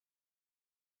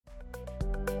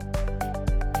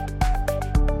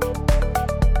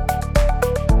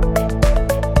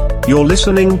You're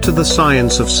listening to The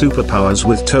Science of Superpowers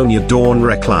with Tonya Dawn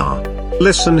Recla.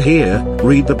 Listen here,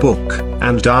 read the book,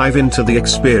 and dive into the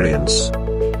experience.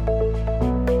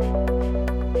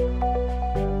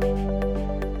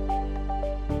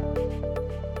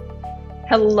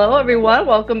 Hello, everyone.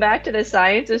 Welcome back to The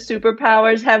Science of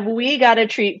Superpowers. Have we got a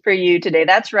treat for you today?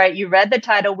 That's right. You read the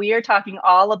title. We are talking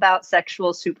all about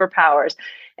sexual superpowers.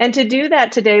 And to do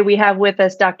that today, we have with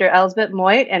us Dr. Elsbeth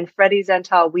Meuth and Freddy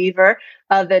Weaver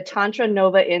of the Tantra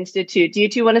Nova Institute. Do you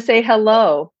two want to say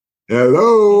hello?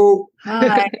 Hello.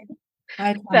 Hi.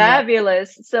 Hi,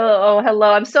 Fabulous. So,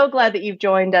 hello. I'm so glad that you've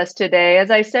joined us today.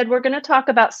 As I said, we're going to talk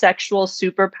about sexual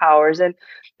superpowers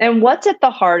and what's at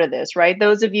the heart of this, right?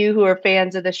 Those of you who are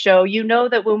fans of the show, you know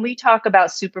that when we talk about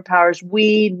superpowers,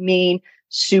 we mean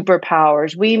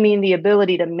superpowers. We mean the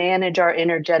ability to manage our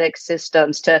energetic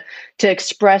systems, to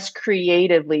express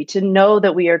creatively, to know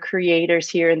that we are creators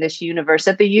here in this universe,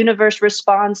 that the universe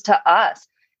responds to us.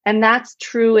 And that's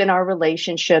true in our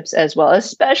relationships as well,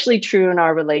 especially true in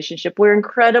our relationship. We're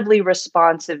incredibly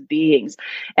responsive beings.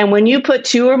 And when you put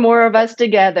two or more of us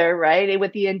together, right,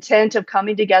 with the intent of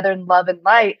coming together in love and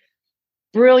light,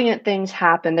 brilliant things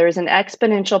happen. There's an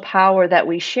exponential power that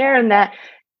we share in that.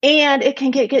 And it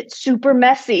can get super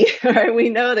messy, right? We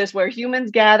know this, where humans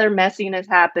gather, messiness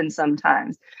happens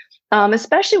sometimes.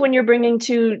 Especially when you're bringing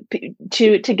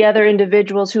together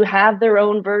individuals who have their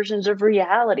own versions of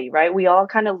reality, right? We all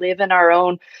kind of live in our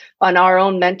own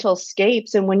mental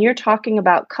scapes. And when you're talking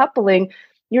about coupling,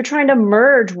 you're trying to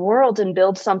merge worlds and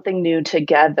build something new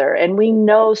together. And we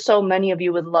know so many of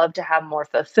you would love to have more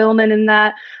fulfillment in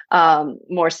that,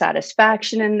 more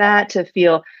satisfaction in that, to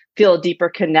feel a deeper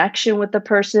connection with the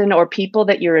person or people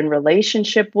that you're in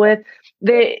relationship with.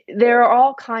 There are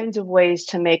all kinds of ways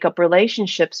to make up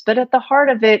relationships, but at the heart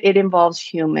of it, it involves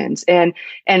humans, and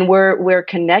we're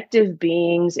connective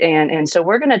beings, and so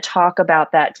we're going to talk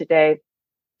about that today,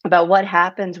 about what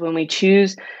happens when we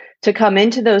choose to come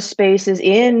into those spaces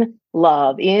in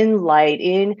love, in light,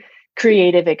 in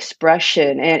creative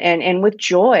expression, and with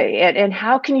joy, and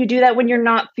how can you do that when you're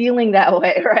not feeling that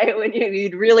way, right? When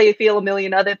you'd really feel a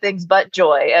million other things but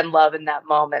joy and love in that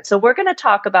moment. So we're going to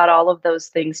talk about all of those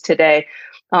things today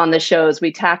on the show as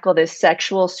we tackle this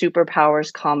sexual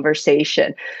superpowers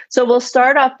conversation. So we'll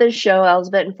start off this show,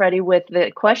 Elsbeth and Freddy, with the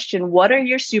question: what are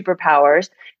your superpowers,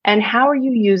 and how are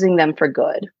you using them for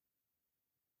good?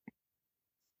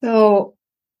 So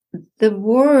the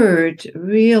word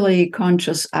really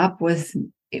conjures up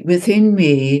within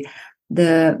me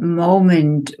the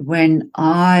moment when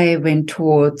I went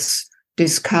towards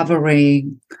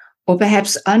discovering or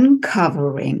perhaps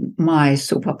uncovering my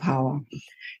superpower.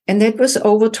 And that was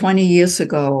over 20 years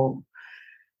ago.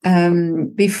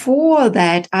 Before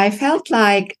that, I felt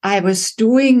like I was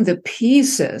doing the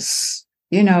pieces,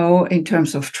 in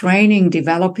terms of training,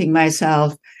 developing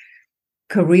myself,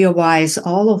 career-wise,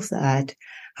 all of that.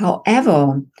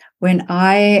 However, in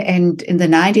the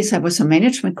 90s, I was a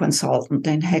management consultant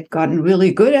and had gotten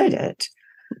really good at it.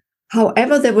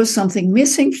 However, there was something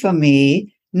missing for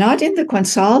me, not in the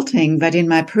consulting, but in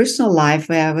my personal life,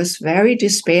 where I was very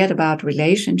despaired about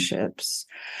relationships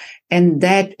and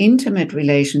that intimate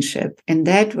relationship. And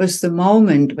that was the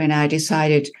moment when I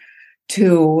decided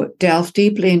to delve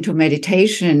deeply into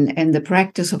meditation and the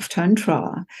practice of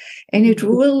Tantra. And it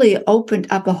really opened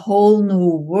up a whole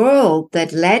new world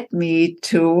that led me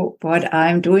to what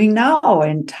I'm doing now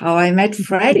and how I met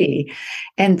Freddy.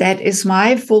 And that is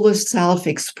my fullest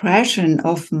self-expression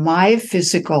of my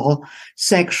physical,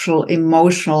 sexual,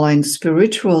 emotional, and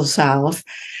spiritual self.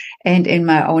 And in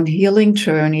my own healing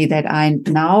journey that I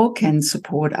now can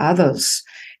support others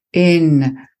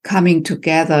in coming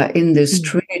together in this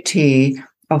trinity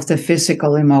of the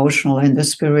physical, emotional, and the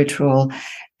spiritual.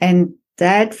 And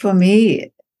that, for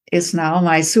me, is now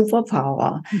my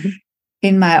superpower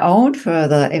in my own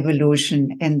further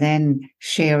evolution, and then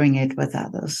sharing it with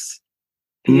others.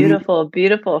 Beautiful,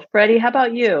 beautiful. Freddy, how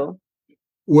about you?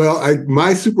 Well,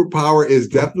 my superpower is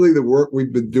definitely the work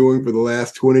we've been doing for the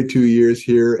last 22 years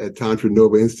here at Tantra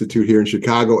Nova Institute here in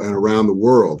Chicago and around the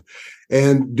world.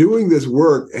 And doing this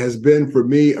work has been, for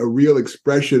me, a real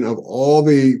expression of all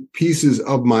the pieces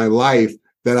of my life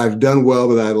that I've done well,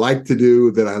 that I like to do,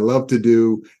 that I love to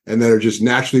do, and that are just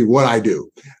naturally what I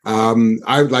do.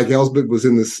 I, like Elsbeth, was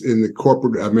in the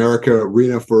corporate America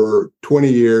arena for 20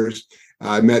 years.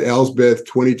 I met Elsbeth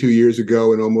 22 years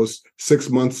ago, and almost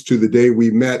 6 months to the day we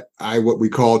met, I what we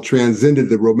call transcended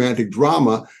the romantic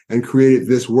drama and created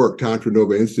this work, Tantra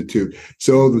Nova Institute.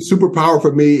 So the superpower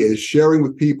for me is sharing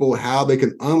with people how they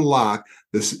can unlock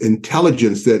this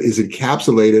intelligence that is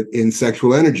encapsulated in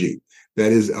sexual energy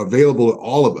that is available to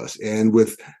all of us. And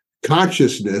with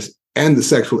consciousness and the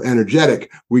sexual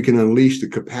energetic, we can unleash the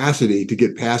capacity to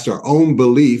get past our own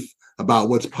belief about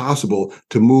what's possible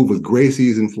to move with grace,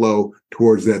 ease, and flow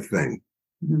towards that thing.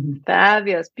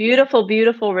 Fabulous. Beautiful,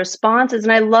 beautiful responses.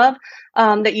 And I love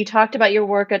that you talked about your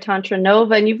work at Tantra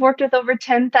Nova, and you've worked with over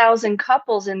 10,000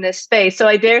 couples in this space. So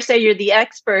I dare say you're the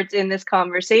experts in this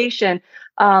conversation.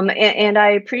 And I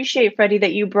appreciate, Freddy,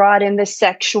 that you brought in the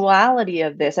sexuality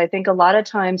of this. I think a lot of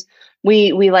times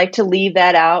we like to leave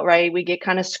that out, right? We get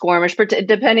kind of squirmish,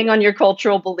 depending on your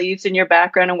cultural beliefs and your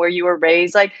background and where you were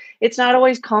raised. Like, it's not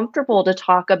always comfortable to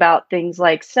talk about things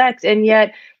like sex. And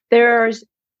yet there's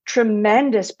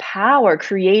tremendous power,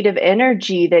 creative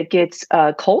energy that gets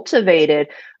cultivated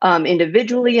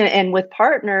individually and with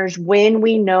partners when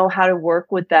we know how to work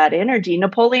with that energy.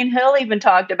 Napoleon Hill even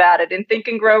talked about it in Think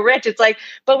and Grow Rich. It's like,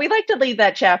 but we like to leave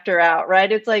that chapter out,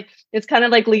 right? It's like, it's kind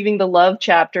of like leaving the love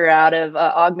chapter out of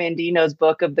Og Mandino's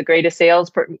book of the greatest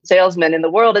salesman in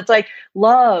the world. It's like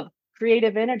love,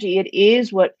 creative energy. It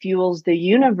is what fuels the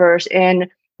universe. And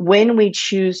when we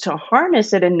choose to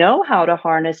harness it and know how to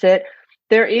harness it,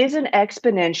 there is an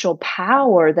exponential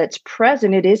power that's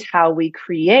present. It is how we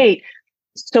create.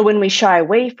 So when we shy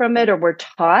away from it or we're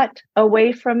taught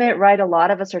away from it, right? A lot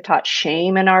of us are taught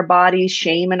shame in our bodies,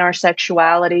 shame in our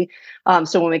sexuality.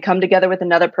 So when we come together with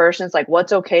another person, it's like,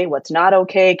 what's okay? What's not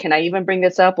okay? Can I even bring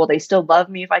this up? Will they still love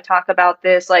me if I talk about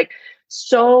this? Like,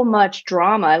 so much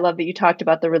drama. I love that you talked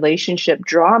about the relationship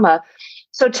drama.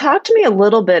 So talk to me a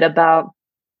little bit about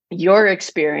your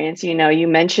experience. You know, you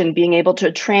mentioned being able to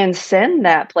transcend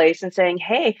that place and saying,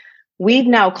 hey, we've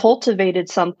now cultivated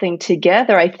something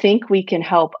together. I think we can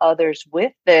help others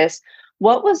with this.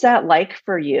 What was that like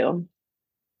for you?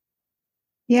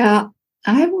 Yeah,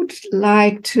 I would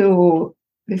like to,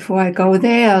 before I go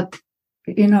there,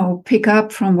 pick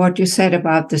up from what you said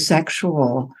about the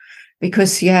sexual.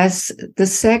 Because yes, the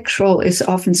sexual is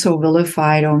often so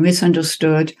vilified or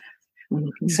misunderstood,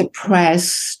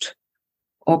 suppressed,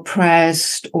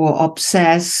 oppressed or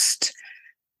obsessed.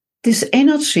 This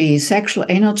energy, sexual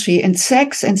energy, and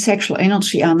sexual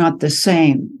energy are not the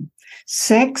same.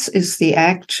 Sex is the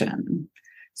action.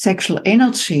 Sexual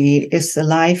energy is the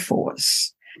life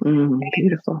force.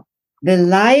 Beautiful. The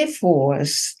life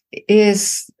force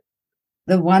is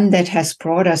the one that has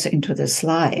brought us into this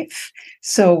life.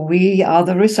 So we are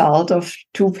the result of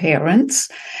two parents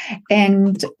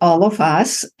and all of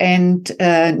us. And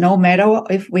no matter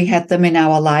if we had them in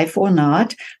our life or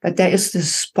not, but there is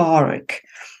this spark.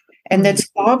 And that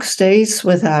spark stays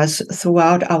with us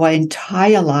throughout our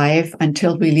entire life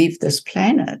until we leave this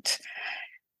planet.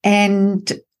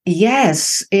 And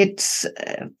yes, it's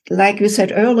like you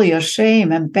said earlier,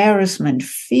 shame, embarrassment,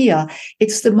 fear.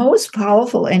 It's the most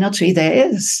powerful energy there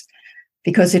is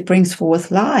because it brings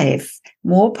forth life,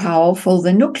 more powerful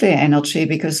than nuclear energy,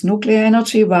 because nuclear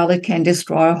energy, while it can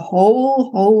destroy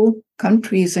whole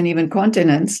countries and even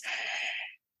continents,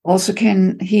 also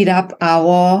can heat up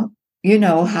our,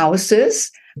 houses,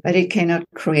 but it cannot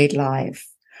create life.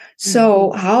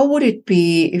 So how would it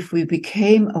be if we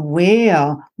became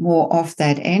aware more of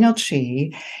that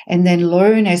energy and then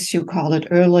learn, as you called it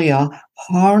earlier,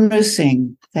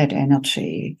 harnessing that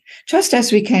energy, just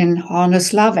as we can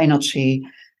harness love energy,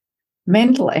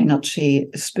 mental energy,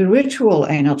 spiritual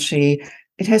energy.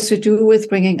 It has to do with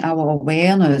bringing our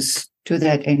awareness to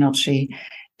that energy.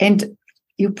 And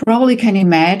you probably can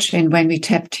imagine when we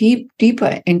tap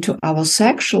deeper into our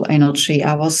sexual energy,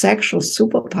 our sexual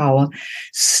superpower,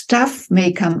 stuff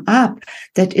may come up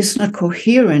that is not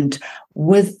coherent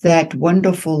with that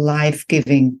wonderful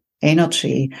life-giving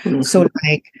energy. So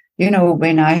like,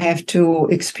 when I have to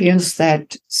experience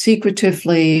that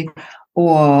secretively,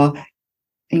 or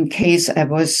in case I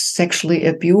was sexually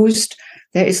abused,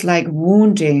 there is like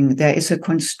wounding, there is a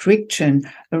constriction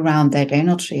around that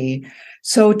energy.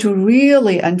 So to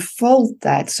really unfold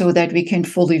that so that we can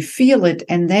fully feel it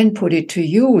and then put it to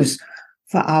use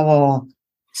for our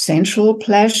sensual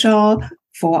pleasure,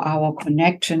 for our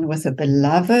connection with the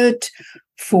beloved,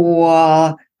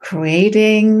 for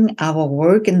creating our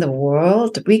work in the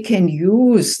world, we can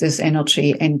use this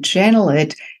energy and channel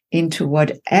it into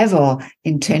whatever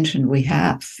intention we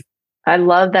have. I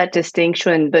love that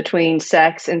distinction between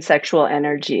sex and sexual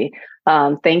energy.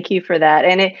 Thank you for that.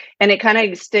 And it kind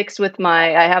of sticks with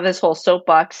I have this whole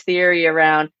soapbox theory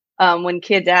around when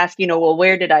kids ask, well,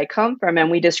 where did I come from? And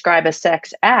we describe a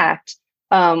sex act.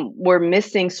 We're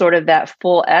missing sort of that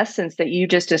full essence that you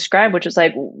just described, which is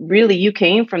like, really, you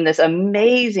came from this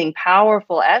amazing,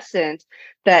 powerful essence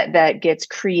that gets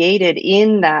created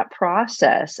in that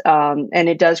process. And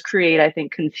it does create, I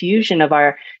think, confusion of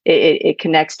it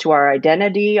connects to our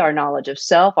identity, our knowledge of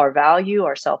self, our value,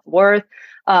 our self-worth.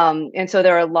 And so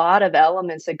there are a lot of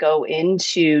elements that go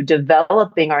into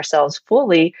developing ourselves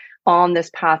fully on this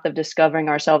path of discovering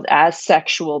ourselves as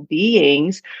sexual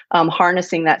beings,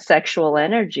 harnessing that sexual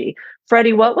energy.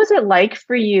 Freddie, what was it like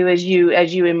for you as you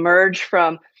emerged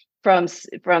from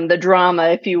the drama,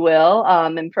 if you will,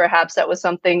 and perhaps that was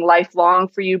something lifelong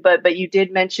for you, but you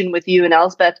did mention with you and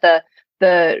Elsbeth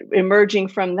the emerging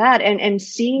from that and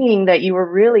seeing that you were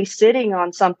really sitting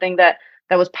on something that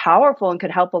was powerful and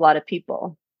could help a lot of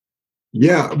people.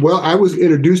 Yeah, well, I was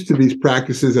introduced to these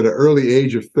practices at an early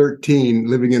age of 13,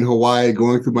 living in Hawaii,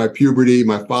 going through my puberty.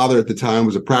 My father at the time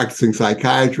was a practicing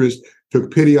psychiatrist,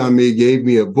 took pity on me, gave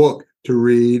me a book to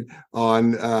read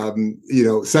on,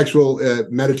 sexual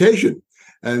meditation.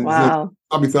 And wow.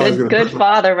 Probably thought I was going to good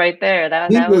father right there.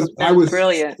 That was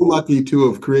brilliant. So lucky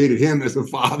to have created him as a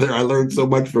father. I learned so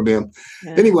much from him.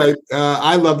 Yeah. Anyway,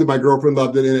 I loved it. My girlfriend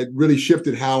loved it. And it really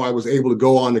shifted how I was able to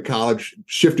go on to college,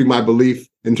 shifting my belief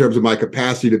in terms of my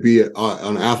capacity to be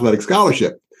on an athletic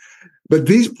scholarship. But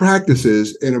these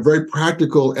practices, in a very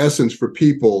practical essence for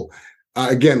people,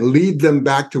 again, lead them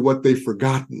back to what they've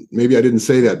forgotten. Maybe I didn't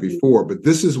say that before, but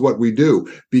this is what we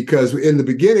do. Because in the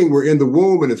beginning, we're in the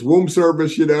womb and it's womb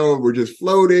service, and we're just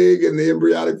floating in the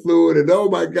embryonic fluid. And oh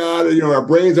my God, our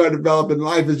brains are developing.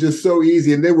 Life is just so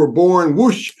easy. And then we're born,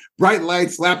 whoosh, bright light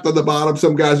slapped on the bottom.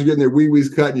 Some guys are getting their wee-wees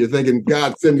cut and you're thinking,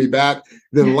 God, send me back.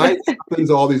 Then life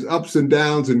happens, all these ups and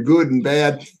downs and good and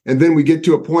bad. And then we get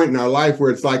to a point in our life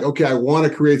where it's like, okay, I want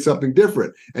to create something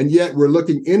different. And yet we're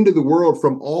looking into the world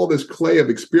from all this clay of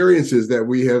experiences that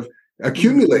we have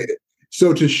accumulated.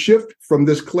 So to shift from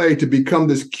this clay to become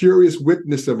this curious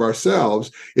witness of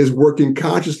ourselves is working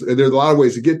consciously. There's a lot of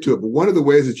ways to get to it, but one of the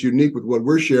ways that's unique with what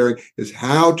we're sharing is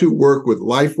how to work with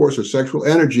life force or sexual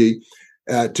energy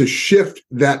to shift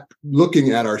that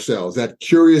looking at ourselves, that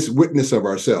curious witness of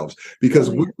ourselves. Because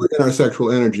when we're in our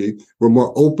sexual energy, we're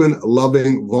more open,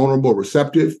 loving, vulnerable,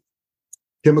 receptive.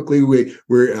 Chemically, we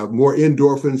have more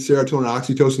endorphins, serotonin,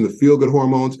 oxytocin, the feel-good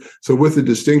hormones. So with the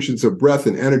distinctions of breath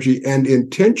and energy and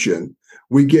intention,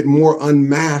 we get more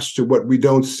unmasked to what we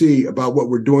don't see about what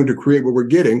we're doing to create what we're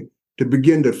getting, to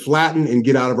begin to flatten and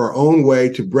get out of our own way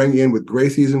to bring in with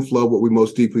grace, ease, and flow what we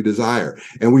most deeply desire.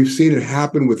 And we've seen it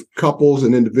happen with couples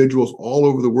and individuals all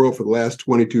over the world for the last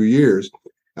 22 years.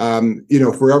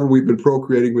 Forever we've been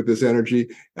procreating with this energy,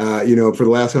 for the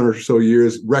last 100 or so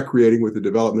years, recreating with the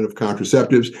development of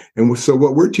contraceptives. And so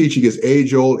what we're teaching is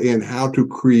age-old in how to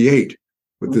create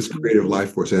with this creative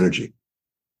life force energy.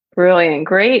 Brilliant.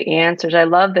 Great answers. I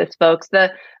love this, folks.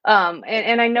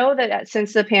 And I know that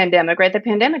since the pandemic, right? The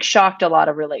pandemic shocked a lot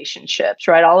of relationships,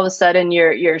 right? All of a sudden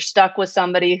you're stuck with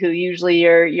somebody who usually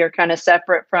you're kind of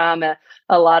separate from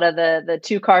a lot of the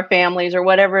two-car families or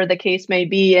whatever the case may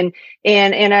be. And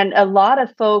a lot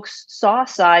of folks saw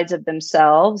sides of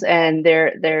themselves and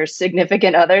their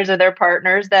significant others or their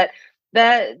partners that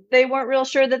they weren't real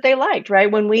sure that they liked, right?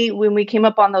 When we came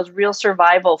up on those real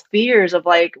survival fears of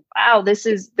like, wow, this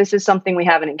is something we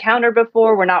haven't encountered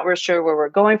before. We're not real sure where we're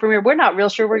going from here. We're not real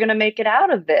sure we're going to make it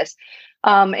out of this.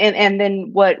 And then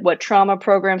what trauma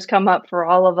programs come up for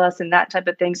all of us and that type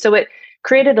of thing. So it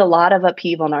created a lot of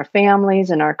upheaval in our families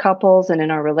and our couples and in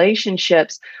our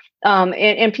relationships.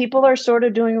 And people are sort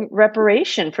of doing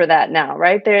reparation for that now,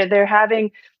 right? They're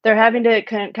having to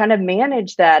kind of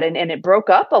manage that, and it broke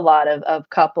up a lot of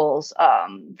couples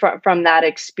from that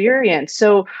experience.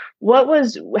 So, how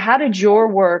was your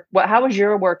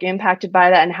work impacted by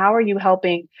that, and how are you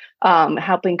helping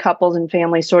couples and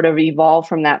families sort of evolve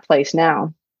from that place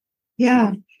now?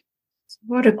 Yeah,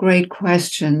 what a great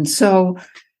question. So,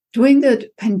 during the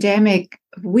pandemic,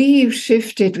 we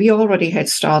already had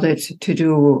started to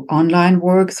do online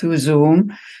work through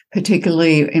Zoom,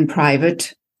 particularly in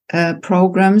private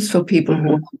programs for people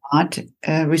who are not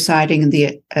residing in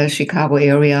the Chicago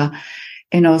area,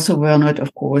 and also were not,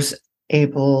 of course,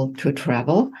 able to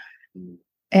travel.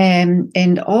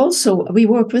 And also we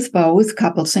work with both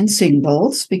couples and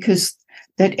singles because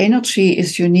that energy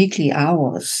is uniquely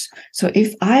ours. So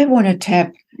if I want to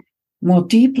tap more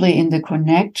deeply into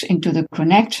the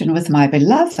connection with my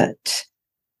beloved,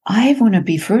 I want to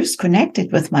be first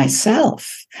connected with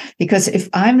myself, because if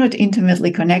I'm not intimately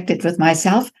connected with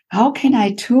myself, how can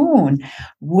I tune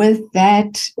with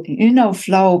that,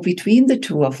 flow between the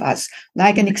two of us?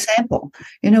 Like an example,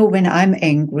 when I'm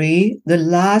angry, the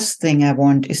last thing I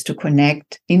want is to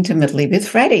connect intimately with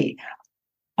Freddy.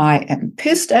 I am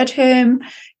pissed at him.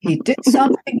 He did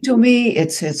something to me.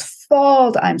 It's his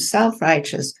fault. I'm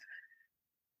self-righteous.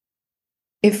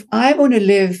 If I want to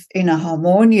live in a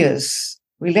harmonious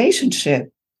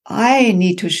relationship, I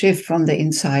need to shift from the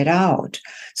inside out.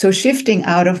 So shifting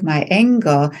out of my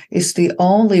anger is the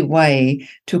only way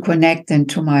to connect then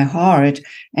to my heart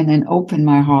and then open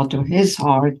my heart to his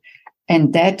heart.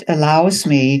 And that allows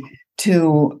me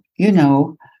to,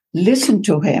 listen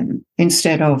to him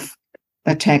instead of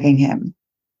attacking him.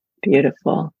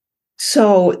 Beautiful.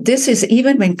 So this is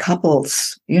even when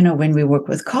couples, when we work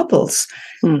with couples,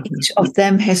 each of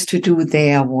them has to do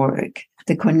their work,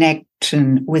 the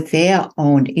connection with their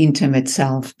own intimate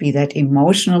self, be that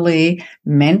emotionally,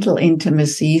 mental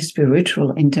intimacy,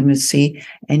 spiritual intimacy,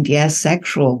 and yes,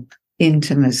 sexual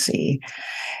intimacy.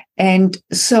 And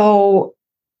so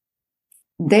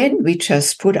then we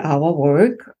just put our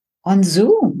work on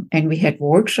Zoom, and we had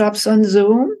workshops on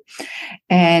Zoom.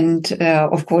 And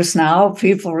of course, now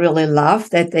people really love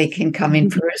that they can come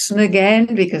in person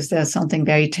again, because there's something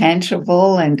very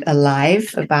tangible and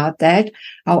alive about that.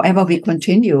 However, we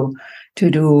continue to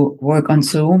do work on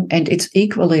Zoom, and it's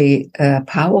equally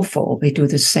powerful. We do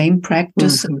the same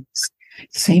practices,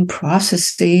 same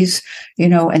processes,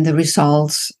 and the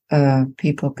results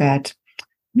people get.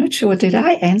 I'm not sure, did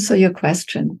I answer your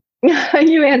question?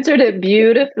 You answered it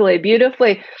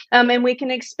beautifully. And we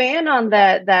can expand on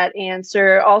that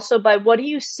answer also by what are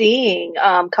you seeing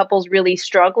couples really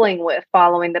struggling with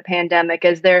following the pandemic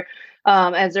as they're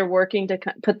working to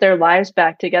put their lives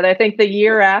back together. I think the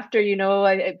year after,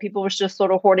 people were just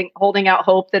sort of holding out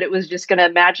hope that it was just going to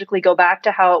magically go back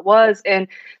to how it was. And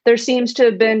there seems to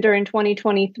have been during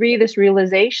 2023 this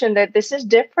realization that this is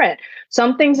different.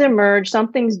 Something's emerged,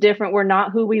 something's different. We're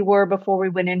not who we were before we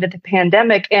went into the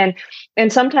pandemic. And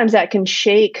sometimes that can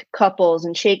shake couples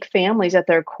and shake families at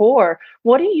their core.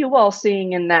 What are you all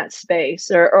seeing in that space?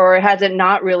 Or has it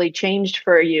not really changed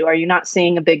for you? Are you not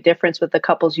seeing a big difference with the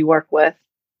couples you work with?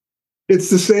 It's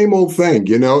the same old thing,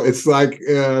 It's like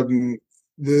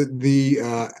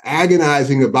the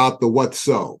agonizing about the what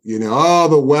so,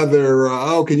 the weather.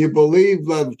 Can you believe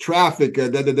the traffic?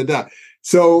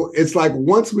 So it's like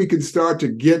once we can start to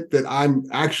get that I'm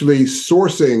actually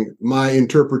sourcing my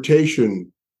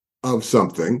interpretation of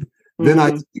something, then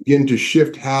I begin to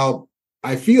shift how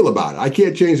I feel about it. I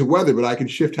can't change the weather, but I can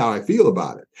shift how I feel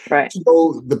about it. Right.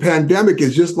 So the pandemic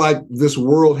is just like this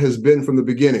world has been from the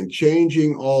beginning,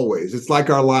 changing always. It's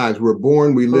like our lives. We're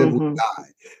born, we live, we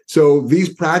die. So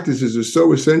these practices are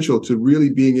so essential to really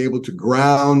being able to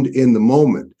ground in the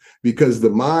moment, because the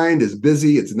mind is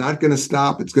busy. It's not going to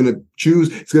stop. It's going to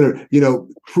choose. It's going to,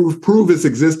 prove its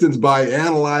existence by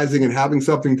analyzing and having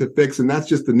something to fix. And that's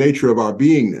just the nature of our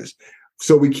beingness.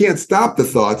 So we can't stop the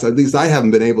thoughts. At least I haven't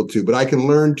been able to, but I can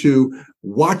learn to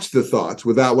watch the thoughts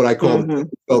without what I call the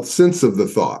felt sense of the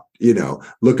thought.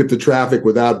 Look at the traffic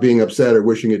without being upset or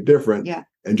wishing it different,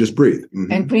 and just breathe.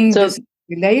 And bring this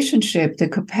relationship, the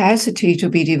capacity to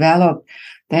be developed,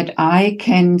 that I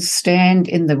can stand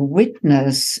in the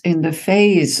witness, in the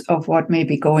face of what may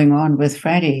be going on with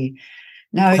Freddy.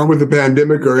 Now, or with the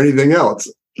pandemic or anything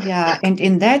else. Yeah, and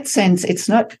in that sense, it's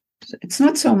not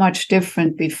so much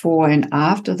different before and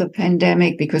after the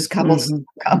pandemic, because couples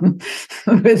come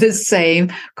with the same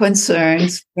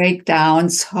concerns,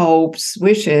 breakdowns, hopes,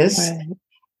 wishes. Right.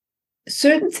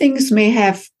 Certain things may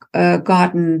have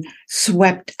gotten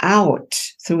swept out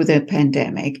through the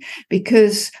pandemic,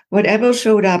 because whatever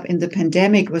showed up in the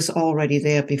pandemic was already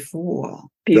there before.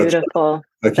 Beautiful.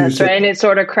 That's right. And it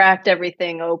sort of cracked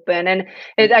everything open. And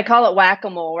I call it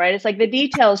whack-a-mole, right? It's like the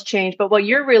details change, but what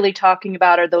you're really talking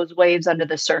about are those waves under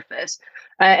the surface.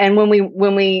 And when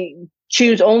we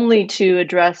choose only to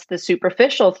address the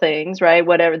superficial things, right?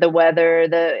 Whatever the weather,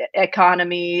 the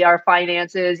economy, our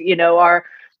finances, our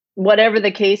whatever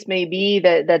the case may be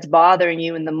that's bothering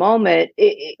you in the moment,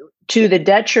 to the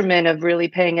detriment of really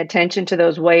paying attention to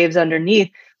those waves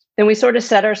underneath, then we sort of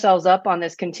set ourselves up on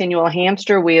this continual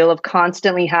hamster wheel of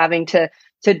constantly having to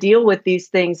deal with these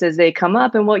things as they come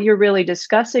up. And what you're really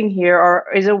discussing here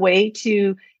is a way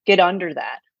to get under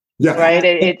that. Yeah. Right.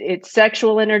 It's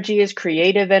sexual energy, is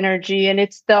creative energy, and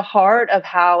it's the heart of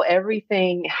how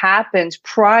everything happens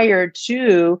prior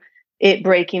to it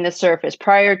breaking the surface,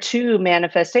 prior to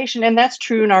manifestation. And that's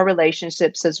true in our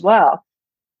relationships as well.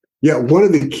 Yeah. One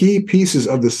of the key pieces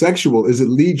of the sexual is it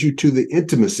leads you to the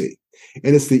intimacy.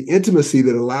 And it's the intimacy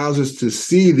that allows us to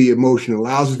see the emotion,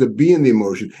 allows us to be in the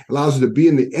emotion, allows us to be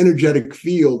in the energetic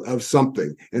field of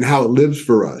something and how it lives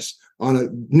for us on a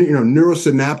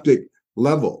neurosynaptic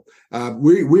level.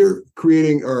 We're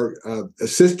creating or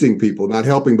assisting people, not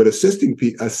helping, but assisting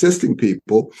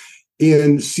people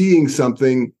in seeing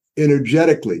something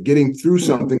energetically, getting through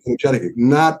something energetically,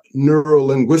 not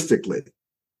neurolinguistically.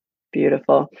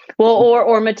 Beautiful. Well,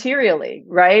 or materially,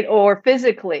 right? Or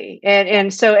physically.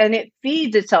 And it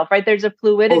feeds itself, right? There's a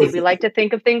fluidity. We like to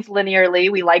think of things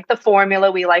linearly. We like the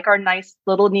formula. We like our nice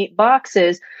little neat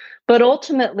boxes. But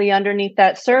ultimately, underneath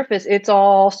that surface, it's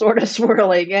all sort of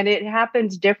swirling, and it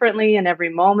happens differently in every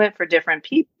moment for different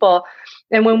people.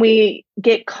 And when we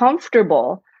get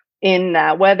comfortable in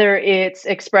that, whether it's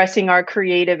expressing our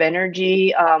creative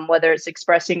energy, whether it's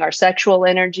expressing our sexual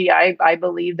energy, I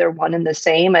believe they're one and the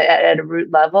same at a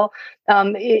root level.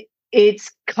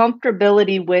 It's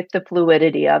comfortability with the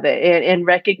fluidity of it, and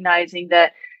recognizing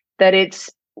that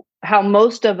it's how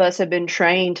most of us have been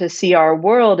trained to see our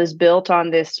world is built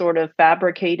on this sort of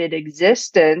fabricated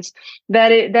existence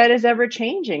that is ever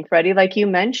changing, Freddie, like you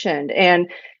mentioned. And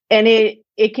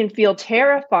it can feel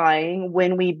terrifying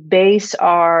when we base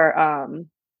our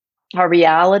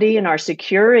reality and our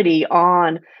security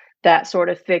on that sort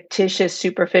of fictitious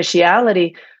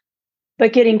superficiality,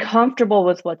 but getting comfortable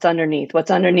with what's underneath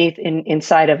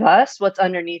inside of us, what's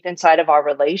underneath inside of our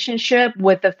relationship,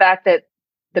 with the fact that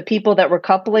the people that we're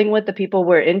coupling with, the people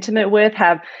we're intimate with,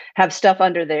 have stuff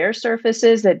under their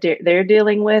surfaces that they're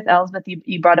dealing with. Elsbeth,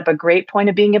 you brought up a great point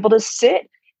of being able to sit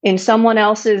in someone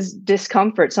else's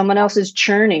discomfort, someone else's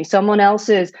churning, someone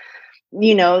else's,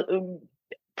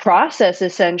 process,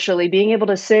 essentially. Being able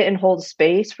to sit and hold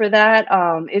space for that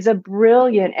is a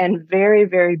brilliant and very,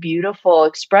 very beautiful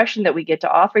expression that we get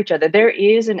to offer each other. There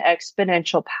is an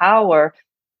exponential power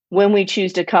when we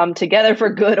choose to come together, for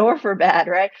good or for bad,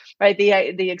 right?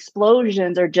 The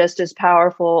explosions are just as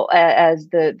powerful as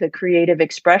the creative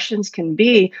expressions can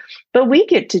be, but we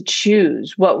get to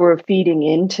choose what we're feeding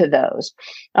into those.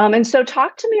 And so,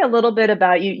 talk to me a little bit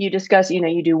about you discuss,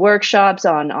 you do workshops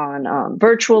on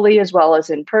virtually as well as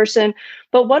in person.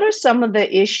 But what are some of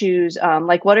the issues?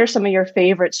 Like, what are some of your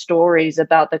favorite stories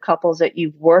about the couples that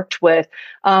you've worked with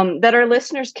that our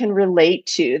listeners can relate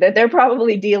to, that they're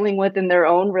probably dealing with in their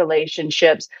own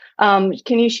relationships?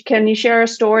 Can you share a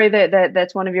story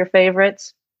that's one of your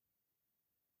favorites?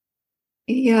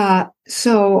 Yeah.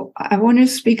 So I want to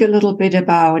speak a little bit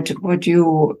about what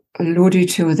you alluded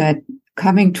to, that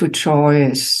coming to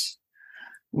choice,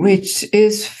 which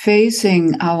is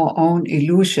facing our own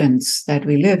illusions that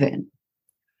we live in.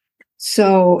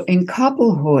 So in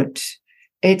couplehood,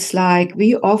 it's like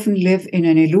we often live in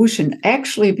an illusion,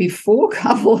 actually before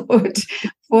couplehood,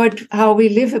 how we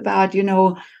live about,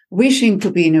 wishing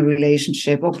to be in a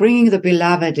relationship or bringing the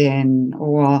beloved in,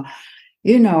 or,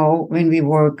 when we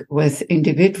work with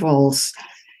individuals,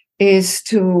 is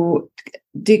to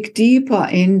dig deeper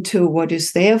into what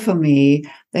is there for me,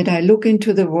 that I look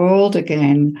into the world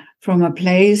again from a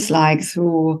place like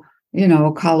through,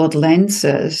 colored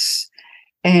lenses,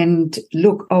 and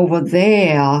look over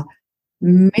there,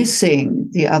 missing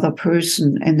the other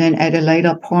person. And then at a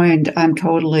later point, I'm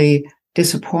totally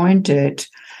disappointed.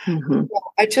 Mm-hmm.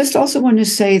 I just also want to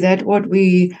say that what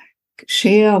we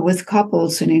share with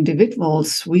couples and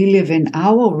individuals, we live in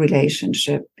our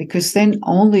relationship, because then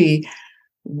only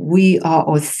we are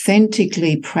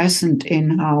authentically present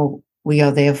in how we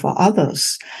are there for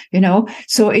others,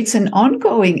 So it's an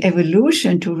ongoing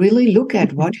evolution to really look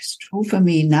at what is true for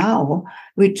me now,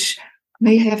 which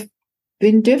may have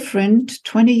been different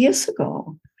 20 years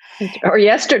ago. Or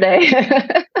yesterday.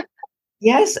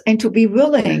 Yes, and to be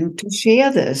willing to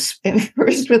share this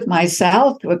first with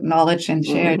myself, to acknowledge and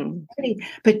share it,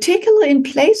 particularly in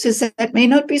places that may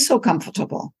not be so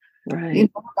comfortable.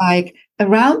 Right. Like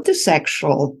around the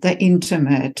sexual, the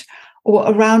intimate, or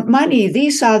around money.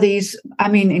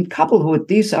 In couplehood,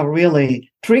 these are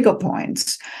really trigger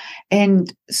points.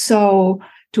 And so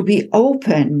to be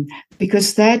open,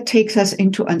 because that takes us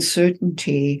into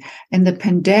uncertainty. And the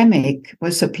pandemic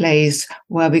was a place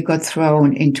where we got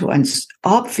thrown into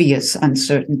obvious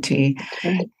uncertainty.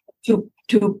 Okay.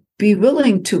 To be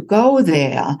willing to go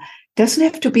there doesn't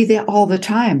have to be there all the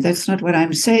time. That's not what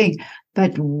I'm saying.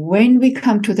 But when we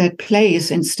come to that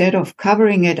place, instead of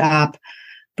covering it up,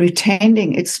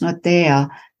 pretending it's not there,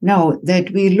 no,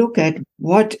 that we look at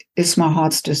what is my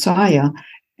heart's desire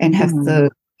and have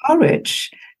the courage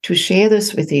to share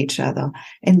this with each other.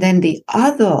 And then the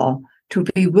other to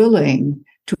be willing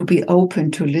to be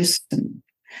open to listen,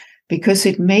 because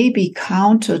it may be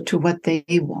counter to what they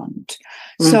want.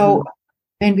 So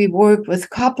when we work with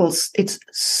couples, it's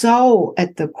so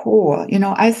at the core.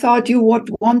 I thought you would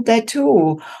want that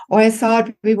too, or I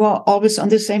thought we were always on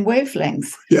the same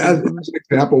wavelength. Yeah, as an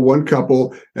example, one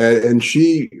couple, and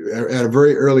she, at a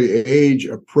very early age,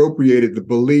 appropriated the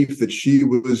belief that she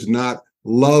was not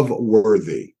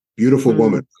love-worthy. Beautiful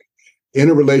woman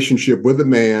in a relationship with a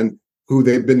man who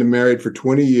they've been married for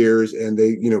 20 years and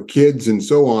they, kids and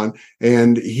so on.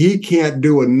 And he can't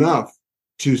do enough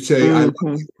to say, I love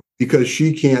you, because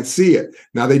she can't see it.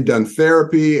 Now they've done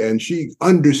therapy and she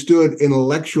understood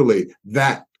intellectually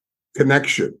that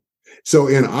connection. So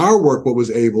in our work,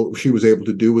 she was able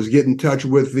to do was get in touch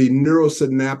with the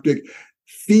neurosynaptic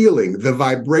feeling, the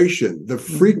vibration, the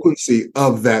frequency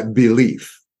of that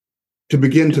belief, to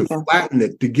begin to flatten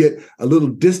it, to get a little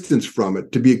distance from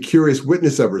it, to be a curious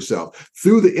witness of herself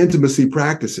through the intimacy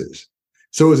practices.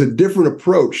 So it was a different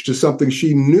approach to something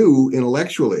she knew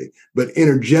intellectually, but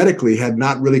energetically had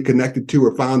not really connected to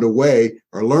or found a way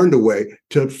or learned a way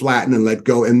to flatten and let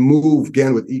go and move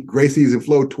again with grace, ease, and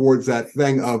flow towards that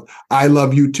thing of, I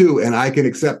love you too, and I can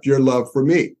accept your love for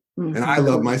me, and I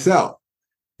love myself.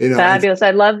 Fabulous.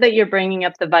 I love that you're bringing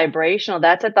up the vibrational.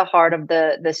 That's at the heart of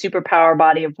the superpower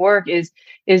body of work is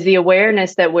the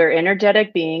awareness that we're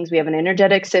energetic beings. We have an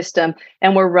energetic system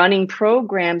and we're running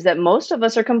programs that most of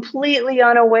us are completely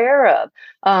unaware of.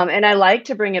 And I like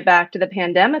to bring it back to the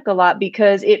pandemic a lot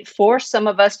because it forced some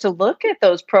of us to look at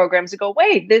those programs and go,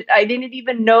 wait, I didn't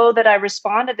even know that I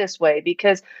responded this way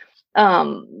because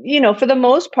for the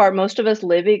most part, most of us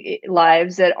live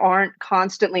lives that aren't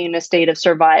constantly in a state of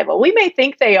survival. We may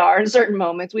think they are in certain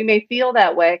moments. We may feel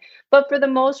that way, but for the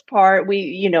most part,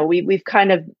 we've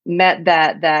kind of met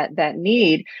that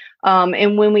need.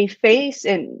 And when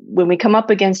we come up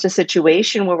against a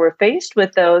situation where we're faced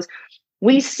with those,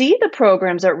 we see the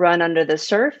programs that run under the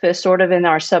surface, sort of in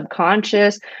our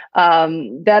subconscious,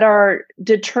 that are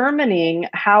determining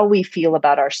how we feel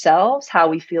about ourselves, how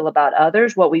we feel about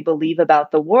others, what we believe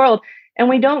about the world. And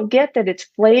we don't get that it's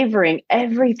flavoring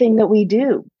everything that we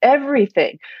do,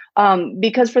 everything.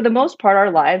 Because for the most part, our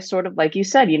lives, sort of like you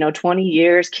said, 20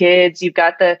 years, kids, you've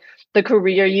got the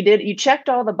career, you checked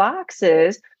all the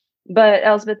boxes. But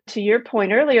Elsbeth, to your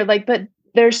point earlier, but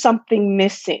there's something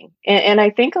missing. And I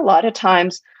think a lot of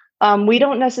times we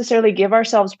don't necessarily give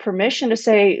ourselves permission to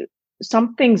say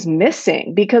something's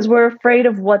missing because we're afraid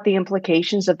of what the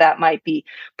implications of that might be,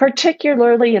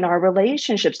 particularly in our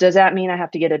relationships. Does that mean I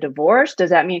have to get a divorce?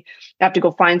 Does that mean I have to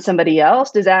go find somebody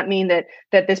else? Does that mean that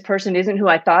this person isn't who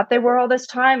I thought they were all this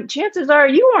time? Chances are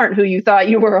you aren't who you thought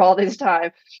you were all this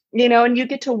time, and you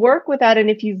get to work with that. And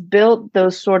if you've built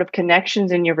those sort of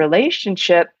connections in your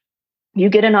relationship, you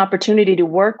get an opportunity to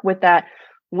work with that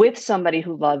with somebody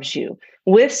who loves you,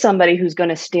 with somebody who's going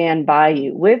to stand by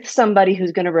you, with somebody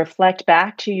who's going to reflect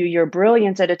back to you your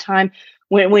brilliance at a time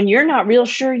when you're not real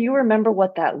sure you remember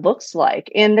what that looks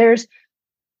like. And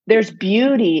there's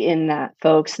beauty in that,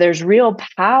 folks. There's real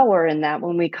power in that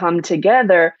when we come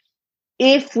together,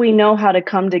 if we know how to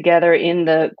come together in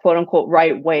the quote unquote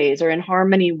right ways or in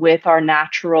harmony with our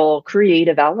natural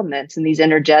creative elements and these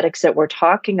energetics that we're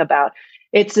talking about.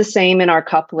 It's the same in our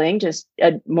coupling, just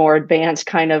a more advanced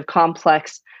kind of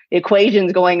complex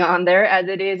equations going on there as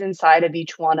it is inside of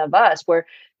each one of us, where,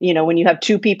 when you have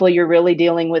two people, you're really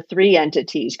dealing with three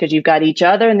entities because you've got each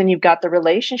other and then you've got the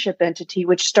relationship entity,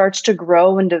 which starts to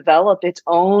grow and develop its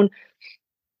own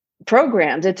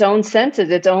programs, its own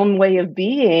senses, its own way of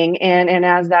being. And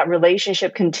as that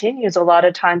relationship continues, a lot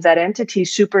of times that entity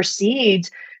supersedes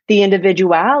the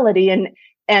individuality. And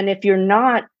if you're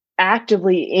not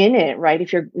actively in it, right?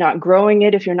 If you're not growing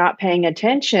it, if you're not paying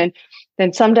attention,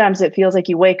 then sometimes it feels like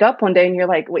you wake up one day and you're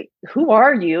like, wait, who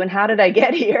are you? And how did I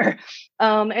get here?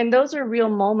 And those are real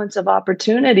moments of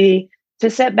opportunity to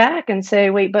sit back and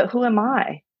say, wait, but who am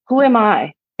I? Who am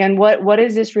I? And what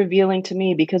is this revealing to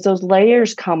me? Because those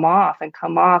layers come off and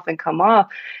come off and come off.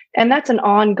 And that's an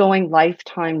ongoing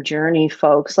lifetime journey,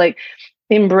 folks.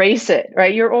 Embrace it,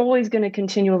 right? You're always going to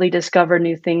continually discover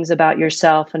new things about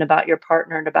yourself and about your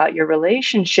partner and about your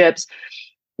relationships.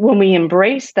 When we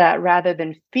embrace that rather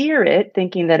than fear it,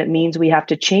 thinking that it means we have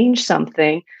to change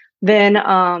something, then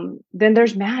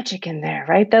there's magic in there,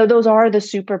 right? Those are the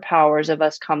superpowers of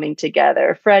us coming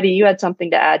together. Freddy, you had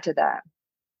something to add to that.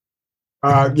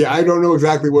 Yeah, I don't know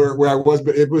exactly where I was,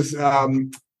 but it was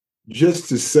just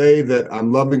to say that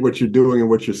I'm loving what you're doing and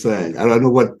what you're saying. I don't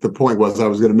know what the point was I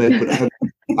was going to make, but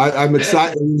I'm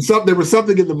excited. There was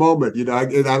something in the moment,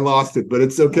 I lost it, but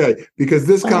it's okay because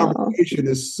this conversation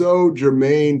is so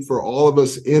germane for all of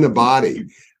us in a body.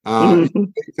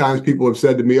 Many times people have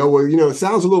said to me, oh, well, it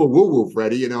sounds a little woo-woo,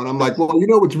 Freddy, and I'm like, well,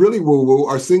 what's really woo-woo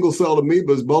are single-celled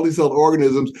amoebas, multi-celled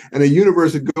organisms, and a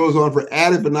universe that goes on for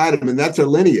ad infinitum, and that's our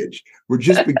lineage. We're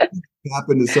just beginning to tap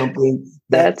into something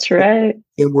that's right,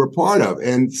 and we're part of.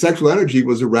 And sexual energy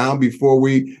was around before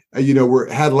we,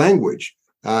 had language.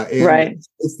 And right.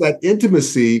 It's that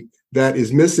intimacy that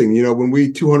is missing. When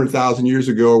we 200,000 years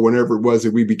ago, or whenever it was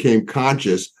that we became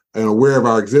conscious and aware of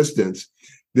our existence,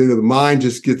 the mind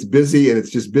just gets busy and it's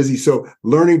just busy. So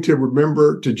learning to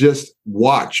remember to just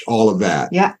watch all of that.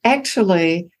 Yeah,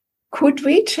 actually, could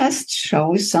we just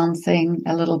show something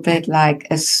a little bit like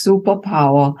a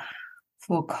superpower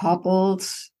for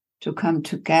couples to come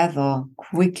together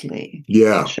quickly?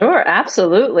 Yeah. Sure,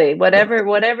 absolutely.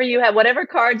 Whatever you have, whatever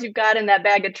cards you've got in that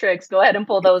bag of tricks, go ahead and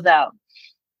pull those out.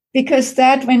 Because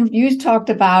that, when you talked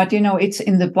about, it's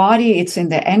in the body, it's in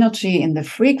the energy, in the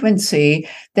frequency,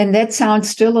 then that sounds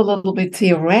still a little bit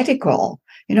theoretical.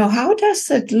 How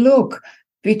does it look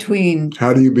between?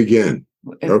 How do you begin?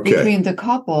 Okay. Between the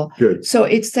couple? Good. So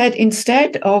it's that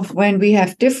instead of when we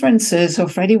have differences, or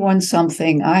Freddy wants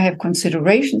something I have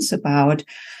considerations about,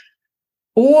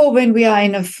 or when we are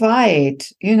in a fight,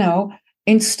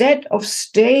 instead of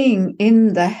staying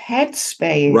in the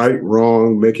headspace, right,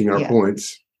 wrong, making our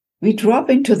points, we drop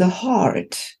into the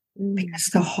heart, because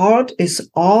the heart is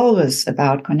always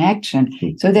about connection.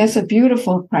 So there's a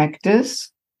beautiful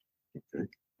practice,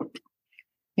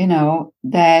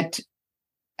 that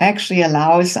actually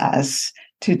allows us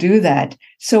to do that.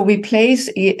 So we place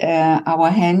our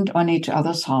hand on each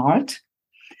other's heart,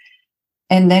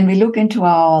 and then we look into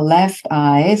our left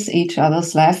eyes, each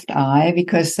other's left eye,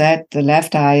 because the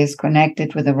left eye is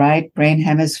connected with the right brain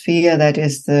hemisphere. That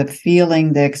is the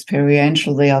feeling, the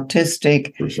experiential, the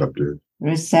artistic,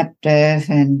 receptive,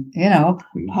 and,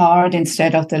 part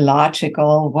instead of the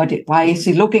logical. Why is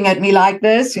he looking at me like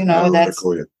this? So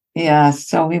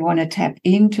we want to tap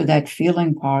into that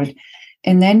feeling part.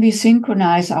 And then we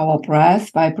synchronize our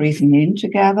breath by breathing in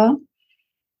together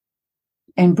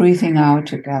and breathing out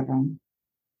together.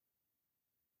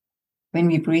 When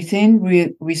we breathe in,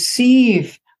 we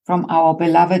receive from our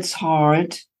beloved's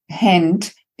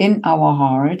hand in our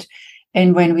heart.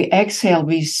 And when we exhale,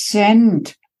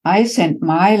 I send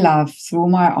my love through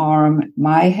my arm,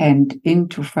 my hand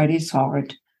into Freddy's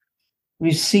heart.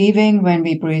 Receiving when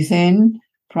we breathe in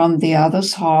from the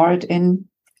other's heart and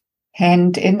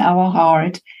hand in our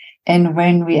heart. And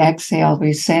when we exhale,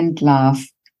 we send love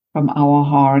from our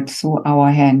heart through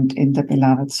our hand in the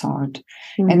beloved's heart.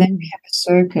 And then we have a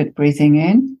circuit, breathing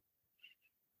in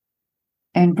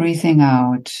and breathing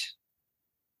out.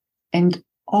 And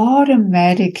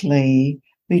automatically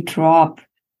we drop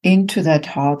into that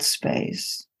heart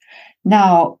space.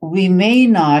 Now, we may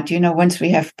not, once we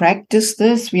have practiced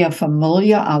this, we are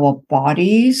familiar, our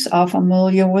bodies are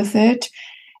familiar with it.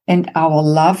 And our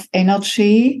love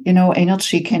energy,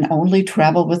 energy can only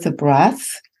travel with the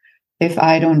breath. If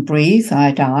I don't breathe,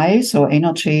 I die. So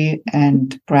energy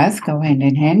and breath go hand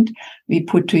in hand. We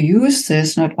put to use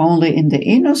this not only in the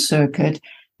inner circuit,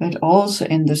 but also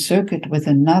in the circuit with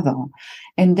another.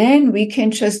 And then we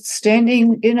can just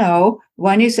standing,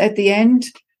 one is at the end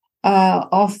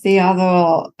of the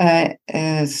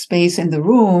other space in the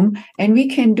room, and we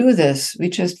can do this. We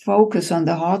just focus on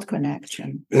the heart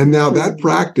connection. And now that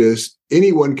practice,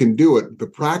 anyone can do it. The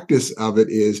practice of it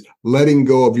is letting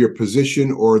go of your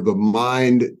position or the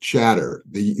mind chatter,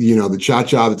 the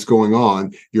cha-cha that's going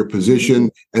on, your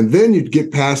position. And then you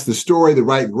get past the story, the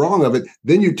right and wrong of it.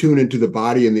 Then you tune into the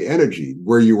body and the energy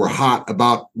where you were hot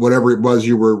about whatever it was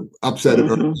you were upset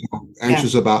or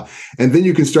anxious about. And then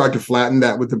you can start to flatten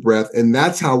that with the breath. And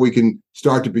that's how we can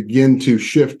start to begin to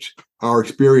shift our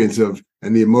experience of,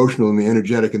 and the emotional and the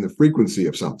energetic and the frequency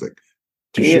of something.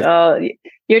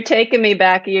 You're taking me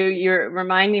back. You're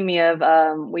reminding me of,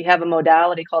 we have a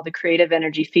modality called the creative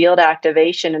energy field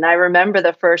activation. And I remember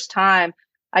the first time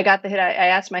I got the hit, I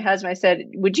asked my husband, I said,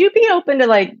 would you be open to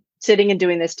like sitting and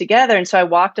doing this together? And so I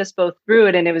walked us both through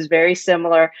it, and it was very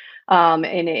similar in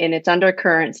its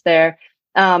undercurrents there.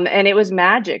 And it was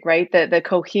magic, right? The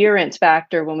coherence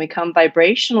factor when we come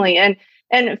vibrationally.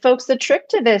 And folks, the trick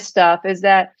to this stuff is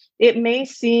that it may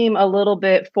seem a little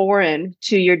bit foreign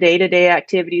to your day-to-day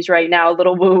activities right now, a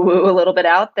little woo-woo, a little bit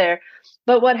out there.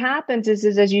 But what happens is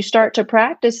as you start to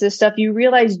practice this stuff, you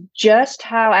realize just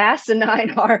how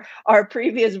asinine our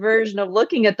previous version of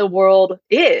looking at the world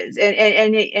is.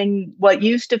 And what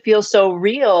used to feel so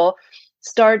real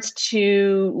starts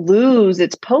to lose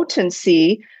its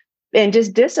potency and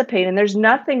just dissipate. And there's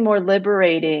nothing more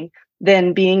liberating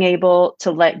than being able to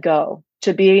let go.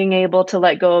 To being able to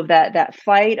let go of that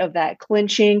fight, of that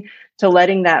clinching, to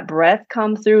letting that breath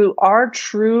come through. Our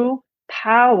true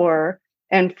power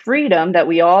and freedom that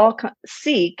we all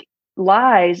seek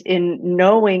lies in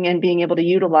knowing and being able to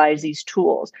utilize these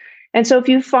tools. And so if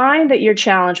you find that you're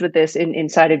challenged with this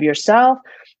inside of yourself,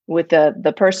 with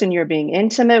the person you're being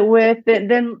intimate with,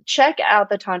 then check out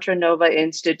the Tantra Nova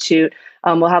Institute.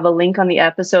 We'll have a link on the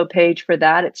episode page for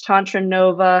that. It's Tantra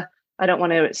Nova. I don't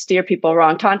want to steer people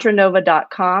wrong.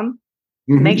 TantraNova.com.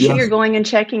 Make sure you're going and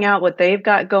checking out what they've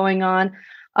got going on.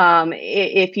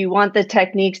 If you want the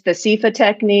techniques, the SIFA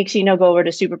techniques, go over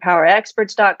to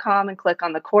superpowerexperts.com and click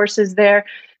on the courses there.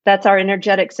 That's our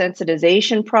energetic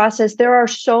sensitization process. There are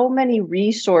so many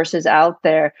resources out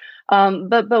there.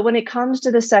 But when it comes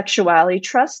to the sexuality,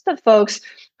 trust the folks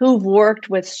who've worked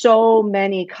with so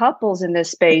many couples in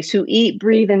this space, who eat,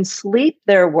 breathe, and sleep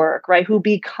their work, right? Who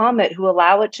become it, who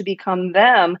allow it to become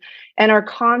them, and are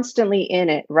constantly in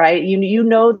it, right? You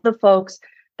know the folks,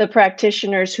 the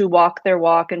practitioners who walk their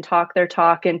walk and talk their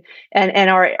talk, and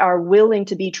are willing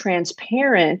to be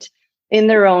transparent in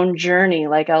their own journey,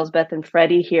 like Elsbeth and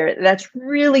Freddy here. That's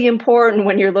really important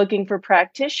when you're looking for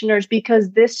practitioners,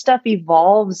 because this stuff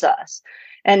evolves us.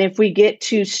 And if we get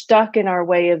too stuck in our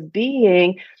way of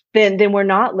being, then we're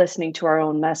not listening to our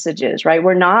own messages, right?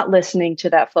 We're not listening to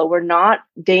that flow. We're not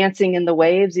dancing in the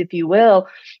waves, if you will.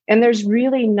 And there's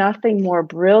really nothing more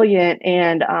brilliant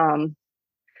and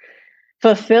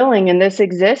fulfilling in this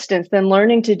existence than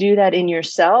learning to do that in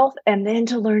yourself, and then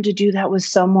to learn to do that with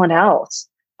someone else.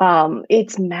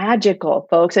 It's magical,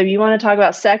 folks. If you want to talk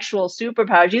about sexual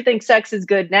superpowers, you think sex is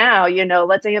good now,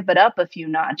 let's amp it up a few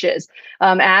notches.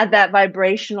 Add that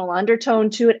vibrational undertone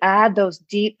to it, add those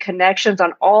deep connections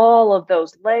on all of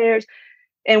those layers.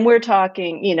 And we're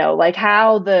talking, like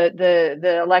how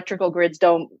the electrical grids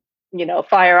don't,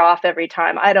 fire off every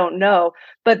time. I don't know,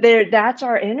 but that's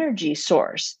our energy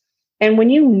source. And when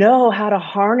you know how to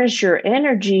harness your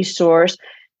energy source,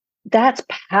 that's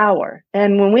power.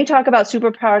 And when we talk about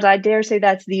superpowers, I dare say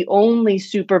that's the only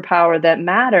superpower that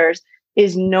matters,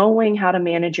 is knowing how to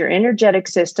manage your energetic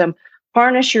system,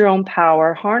 harness your own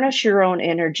power, harness your own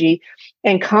energy,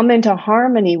 and come into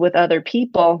harmony with other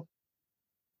people.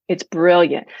 It's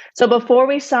brilliant. So before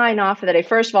we sign off for the day,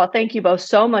 first of all, thank you both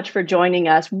so much for joining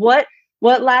us. What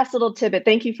last little tidbit?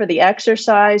 Thank you for the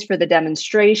exercise, for the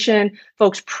demonstration.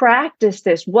 Folks, practice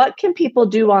this. What can people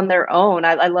do on their own?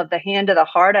 I love the hand to the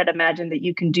heart. I'd imagine that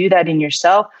you can do that in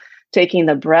yourself, taking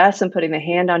the breaths and putting the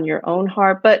hand on your own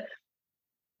heart. But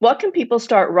what can people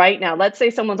start right now? Let's say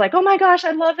someone's like, oh my gosh,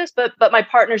 I love this, but my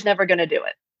partner's never going to do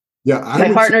it. Yeah,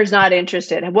 my partner's not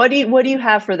interested. What do you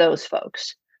have for those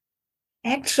folks?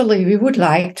 Actually, we would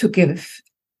like to give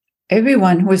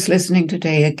everyone who is listening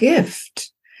today a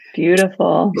gift.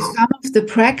 Beautiful. Some of the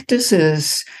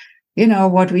practices,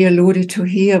 what we alluded to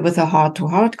here with a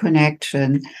heart-to-heart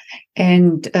connection.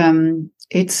 And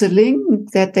it's a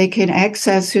link that they can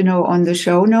access, on the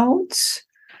show notes,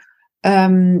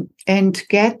 and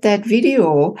get that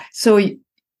video. So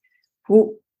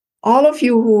all of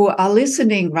you who are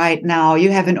listening right now,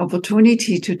 you have an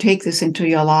opportunity to take this into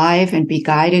your life and be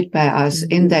guided by us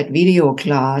in that video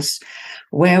class,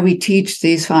 where we teach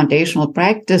these foundational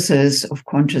practices of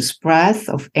conscious breath,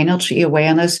 of energy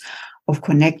awareness, of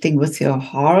connecting with your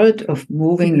heart, of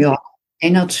moving your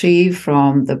energy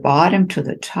from the bottom to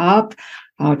the top,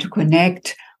 how to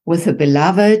connect with the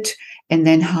beloved, and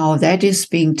then how that is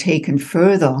being taken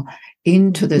further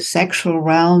into the sexual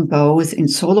realm, both in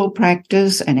solo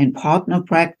practice and in partner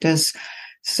practice,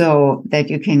 so that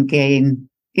you can gain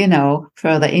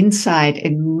further insight,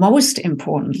 and most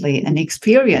importantly, an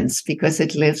experience, because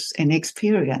it lives in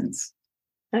experience.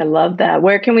 I love that.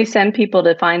 Where can we send people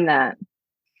to find that?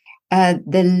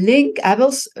 The link, I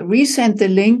will resend the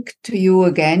link to you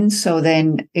again. So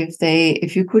then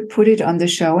if you could put it on the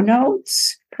show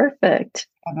notes. Perfect.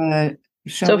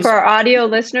 So for our audio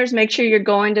listeners, make sure you're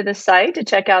going to the site to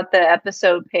check out the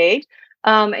episode page.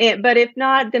 But if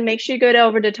not, then make sure you go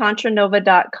over to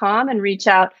tantranova.com and reach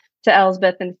out to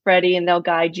Elsbeth and Freddy, and they'll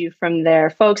guide you from there.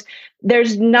 Folks,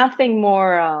 there's nothing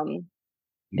more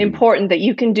important that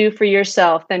you can do for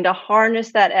yourself than to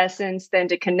harness that essence, than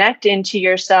to connect into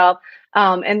yourself,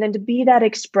 and then to be that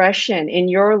expression in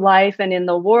your life and in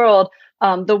the world.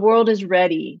 The world is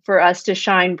ready for us to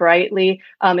shine brightly.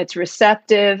 It's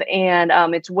receptive, and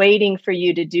it's waiting for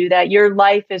you to do that. Your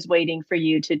life is waiting for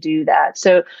you to do that.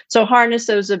 So harness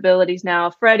those abilities now.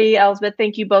 Freddy, Elsbeth,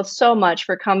 thank you both so much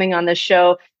for coming on the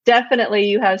show. Definitely,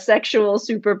 you have sexual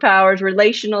superpowers,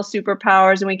 relational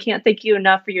superpowers, and we can't thank you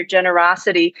enough for your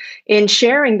generosity in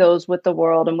sharing those with the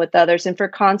world and with others, and for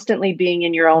constantly being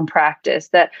in your own practice.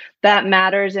 That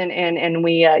matters, and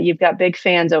we you've got big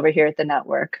fans over here at the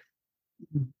network.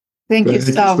 Thank you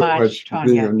so much,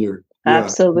 Tonya.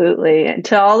 Absolutely. And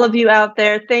to all of you out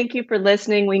there, thank you for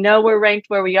listening. We know we're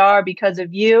ranked where we are because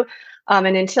of you. And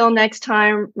until next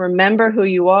time, remember who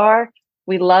you are.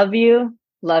 We love you.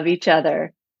 Love each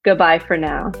other. Goodbye for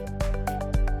now.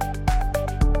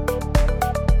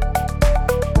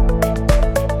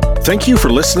 Thank you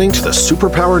for listening to the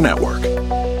Superpower Network.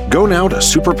 Go now to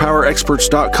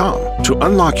superpowerexperts.com to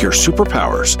unlock your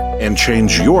superpowers and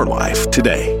change your life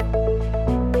today.